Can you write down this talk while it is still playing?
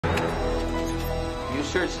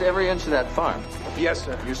searched every inch of that farm? Yes,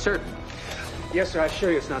 sir. You're certain? Yes, sir. I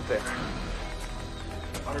assure you it's not there.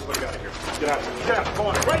 Everybody out of here. Get out of here. Get out. Come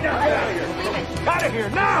on. Right now. Get out of here. Out of here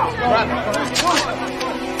now.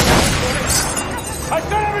 I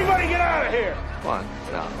said everybody get out of here. Come on,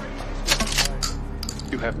 now.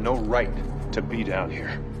 You have no right to be down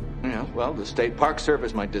here. Yeah, well, the State Park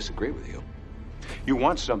Service might disagree with you. You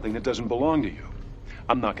want something that doesn't belong to you.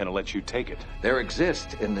 I'm not going to let you take it. There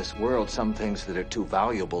exist in this world some things that are too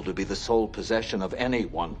valuable to be the sole possession of any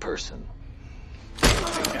one person.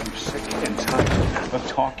 I'm sick and tired of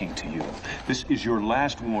talking to you. This is your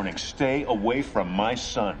last warning. Stay away from my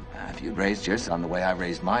son. If you'd raised your son the way I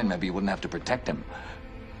raised mine, maybe you wouldn't have to protect him.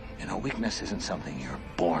 You know, weakness isn't something you're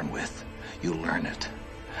born with. You learn it.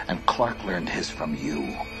 And Clark learned his from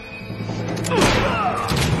you.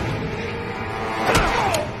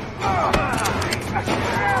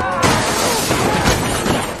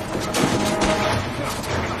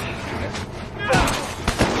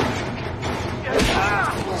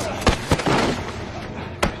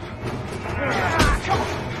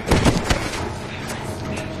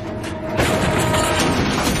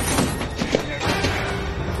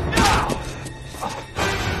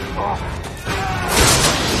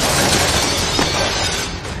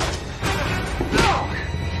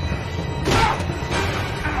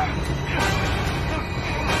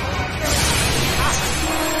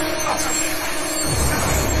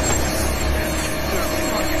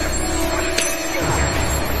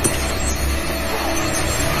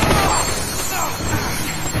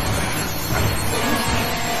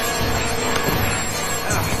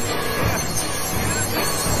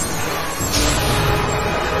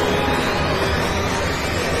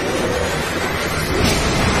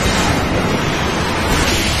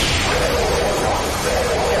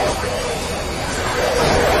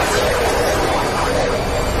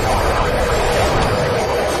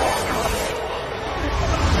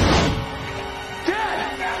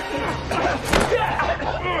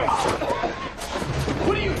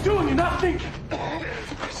 What are you doing? You're not thinking.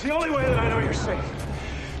 It's the only way that I know you're safe.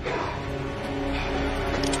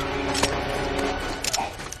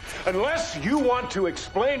 Unless you want to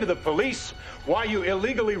explain to the police why you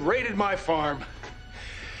illegally raided my farm,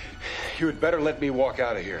 you had better let me walk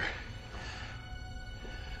out of here.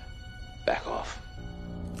 Back off.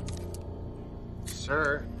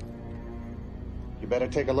 Sir, you better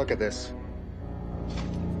take a look at this.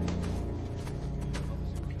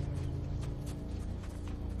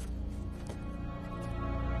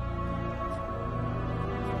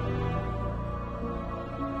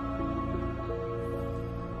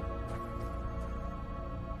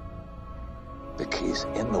 The key's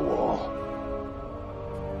in the wall.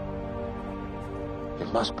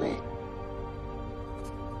 It must be.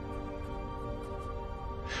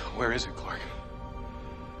 Where is it, Clark?